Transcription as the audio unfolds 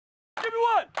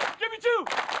two!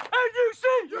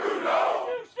 NUC! You know!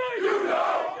 NUC! You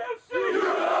know! NUC! You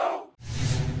know!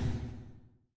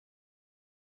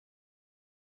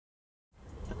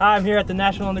 Hi, I'm here at the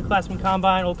National Underclassmen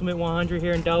Combine, Ultimate 100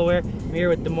 here in Delaware. I'm here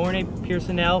with Demornay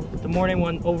Pierson-El. Demornay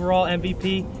won overall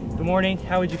MVP. Demornay,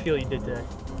 how would you feel you did today?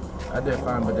 I did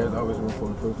fine, but there's always room for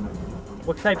improvement.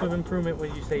 What type of improvement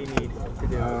would you say you need to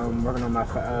do? Working on my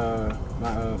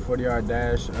 40-yard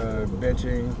dash,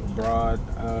 benching, broad.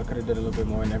 Could have did a little bit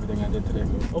more in everything I did today.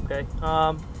 Okay.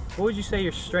 What would you say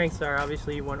your strengths are?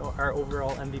 Obviously, you won our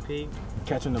overall MVP.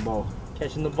 Catching the ball.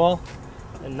 Catching the ball,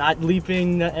 and not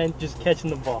leaping, and just catching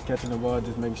the ball. Catching the ball,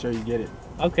 just making sure you get it.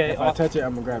 Okay. If I touch it,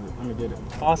 I'm gonna grab it. I'm gonna get it.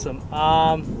 Awesome.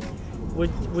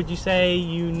 Would you say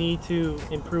you need to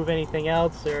improve anything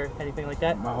else or anything like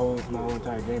that? My whole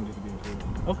entire game needs to be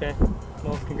improved. Okay.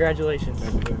 Well, congratulations.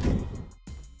 Thank you.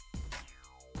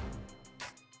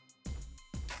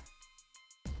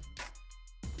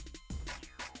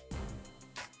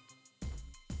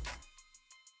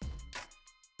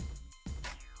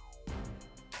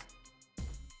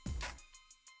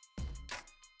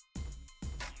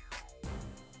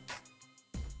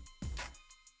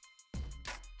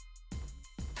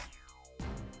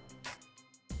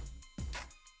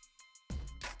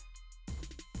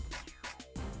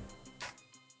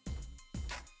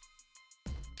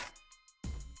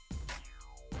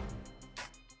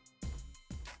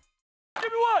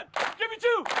 Give me one! Give me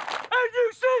two!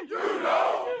 NUC! You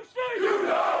know! NUC! You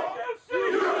know! NUC!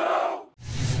 You know!